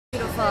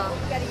Beautiful.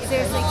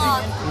 Seriously.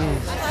 How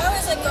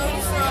is it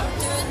going from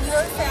doing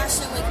your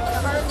fashion week in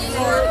the heart of New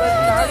York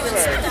to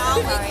doing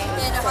Style Week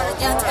in the heart of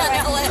downtown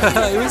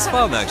LA? It was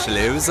fun actually.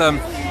 It was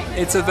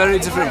it's a very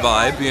different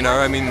vibe, you know.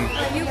 I mean,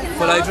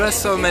 well, I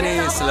dressed so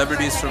many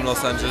celebrities from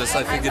Los Angeles.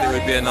 I figured it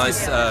would be a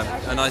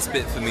nice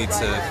bit for me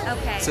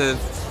to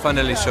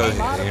finally show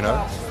here, you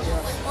know.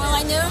 Well,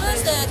 I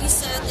noticed that you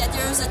said that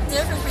there's a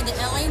difference between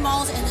the LA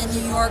models and the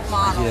New York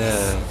models.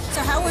 Yeah.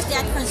 So how was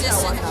that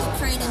transition to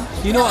training?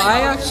 You know, I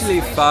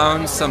actually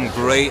found some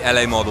great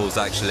LA models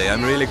actually.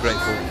 I'm really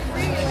grateful.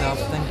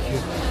 Thank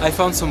you. I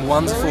found some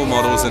wonderful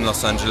models in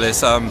Los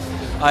Angeles.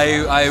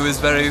 I was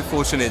very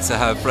fortunate to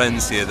have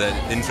friends here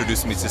that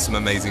introduced me to some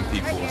amazing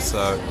people.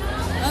 So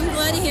I'm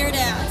glad to hear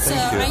that.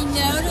 Thank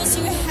you. I noticed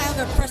you have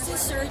a plastic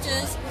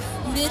surgeon's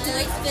mid to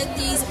late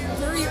 50s,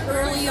 very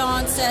early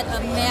onset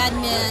of Mad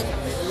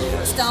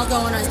Men style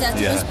going on. Is that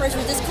the inspiration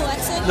for this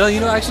collection? No, you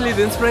know, actually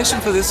the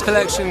inspiration for this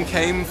collection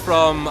came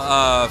from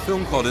a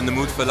film called In the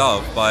Mood for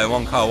Love by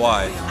Wong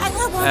Kar-Wai. I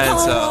love Wong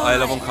Kar-Wai. I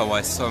love Wong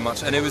Kar-Wai so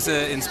much, and it was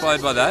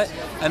inspired by that.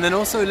 And then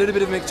also a little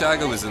bit of Mick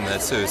Jagger was in there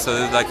too. So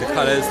like the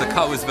colors, the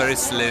cut was very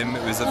slim.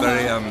 It was a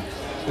very,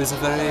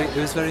 it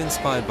was very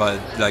inspired by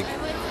like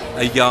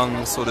a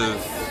young sort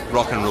of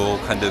rock and roll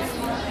kind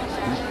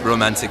of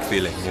romantic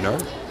feeling, you know.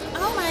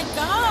 Oh my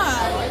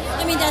God!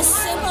 I mean that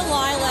simple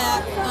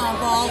lilac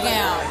ball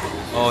gown.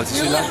 Oh, did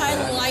you really like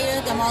that?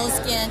 highlighted the model's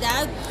skin.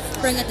 That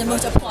bring the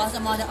most applause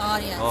among the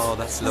audience. Oh,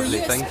 that's lovely.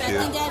 Thank you.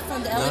 Were you expecting that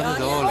from the LA Not audience?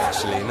 at all,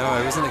 actually. No,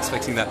 I wasn't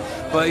expecting that.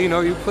 But you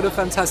know, you put a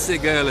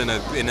fantastic girl in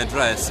a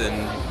dress,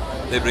 and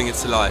they bring it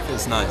to life.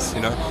 It's nice,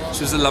 you know.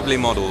 She was a lovely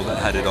model that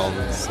had it on.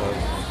 So.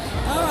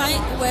 All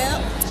right.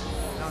 Well,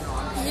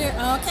 here.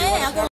 Okay. I'll go.